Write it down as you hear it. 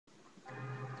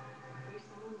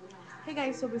Hey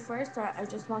guys, so before I start, I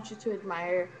just want you to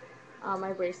admire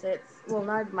my bracelets. Well,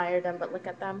 not admire them, but look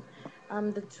at them.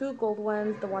 The two gold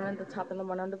ones, the one on the top and the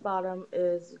one on the bottom,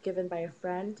 is given by a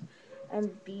friend.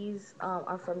 And these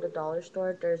are from the dollar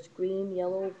store. There's green,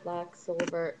 yellow, black,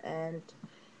 silver, and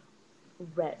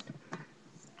red.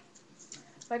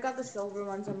 If I got the silver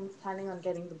ones, I'm planning on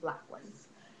getting the black ones.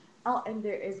 Oh, and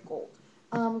there is gold.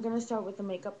 I'm going to start with the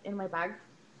makeup in my bag.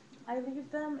 I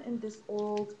leave them in this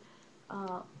old,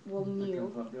 well,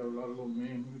 new.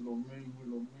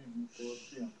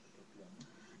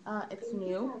 It's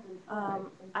new.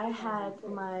 I had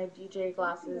my DJ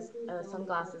glasses,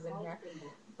 sunglasses in here,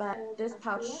 but this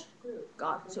pouch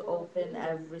got to open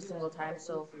every single time,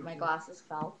 so my glasses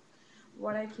fell.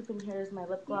 What I keep in here is my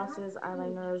lip glosses,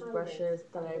 eyeliners, brushes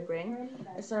that I bring,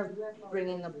 instead of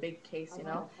bringing a big case,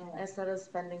 instead of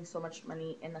spending so much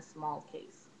money in a small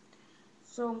case.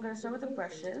 So I'm going to start with the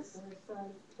brushes.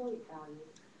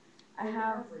 I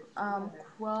have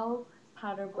Quill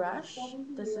powder brush.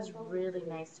 This is really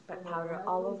nice to put powder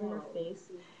all over your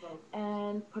face,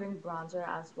 and putting bronzer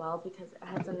as well because it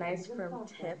has a nice firm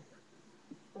tip.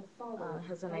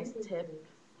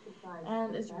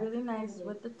 And it's really nice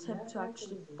with the tip to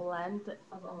actually blend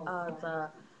the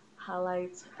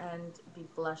highlights and the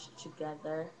blush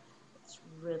together. It's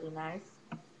really nice.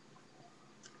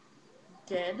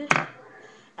 Good.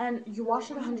 And you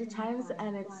wash it 100 times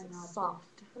and it's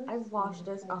soft. I've washed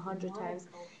this 100 times.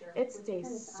 It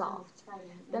stays soft.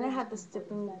 Then I had the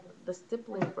stippling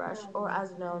brush, or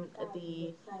as known,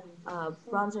 the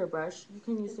bronzer brush. You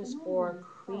can use this for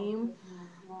cream,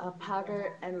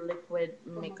 powder, and liquid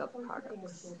makeup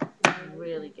products.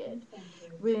 Really good.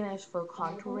 Really nice for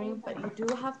contouring, but you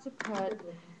do have to put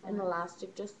an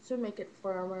elastic just to make it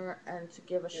firmer and to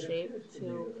give a shape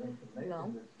to,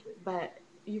 but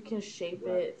you can shape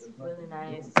it. It's really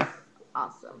nice.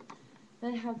 Awesome.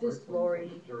 Then I have this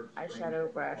Lori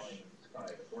eyeshadow brush.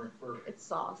 It's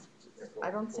soft. I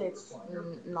don't say it's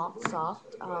not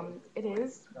soft. It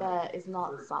is, but it's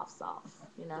not soft.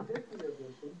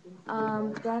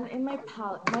 Then in my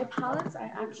palettes,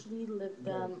 I actually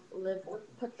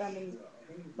put them in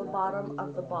the bottom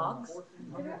of the box.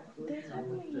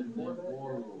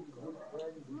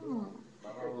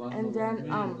 And then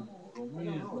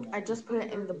I just put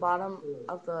it in the bottom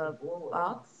of the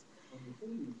box.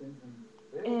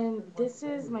 And this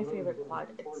is my favorite quad.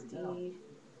 It's the,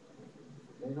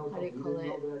 how do you call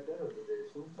it?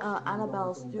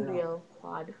 Annabelle Studio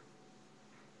quad.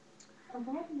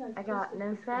 I got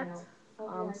Nymphet,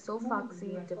 So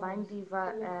Foxy, Divine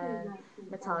Diva, and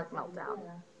Metallic Meltdown.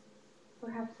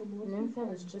 Nymphet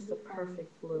is just a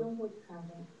perfect blue.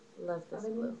 Love this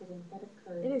blue.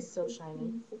 It is so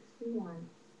shiny.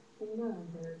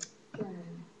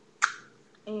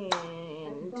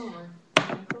 And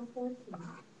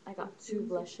I got two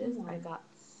blushes. I got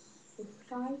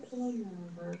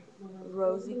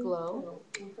Rosy Glow.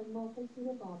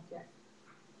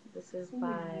 This is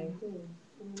by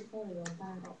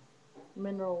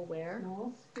Mineral Wear.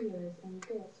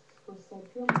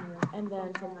 And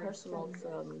then from Personal,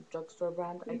 some drugstore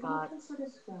brand, I got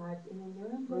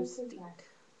Rustique.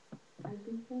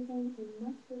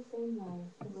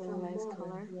 Really nice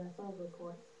color.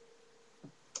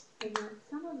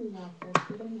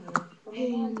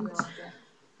 And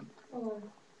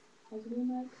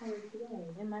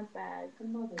in my bag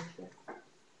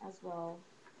as well,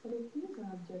 and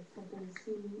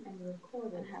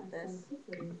have this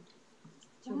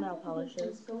two nail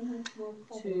polishes,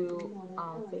 two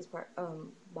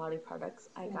body products.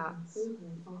 I got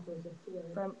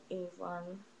from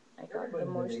Avon. I got the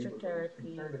Moisture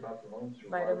Therapy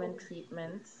Vitamin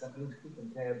Treatment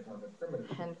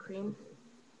hand cream.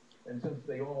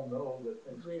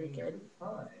 Really good. I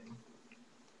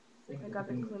got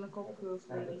the Clinical Proof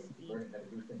Lady Speed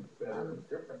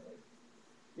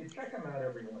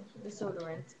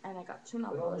deodorant, and I got two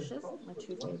nail polishes, my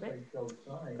two favorite,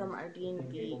 from Ardeen,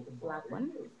 the black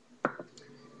one,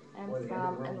 and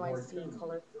from NYC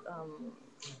Color,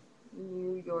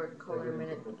 New York Color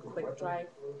Minute Quick Dry,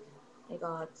 I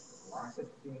got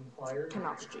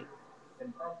Canal Street.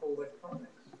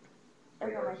 I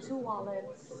got my two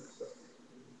wallets.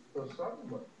 So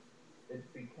suddenly, it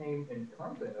became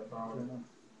incumbent upon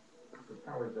the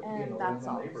powers that be. And that's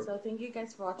all. So thank you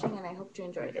guys for watching, and I hope you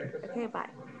enjoyed it. Okay,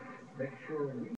 bye. Make sure we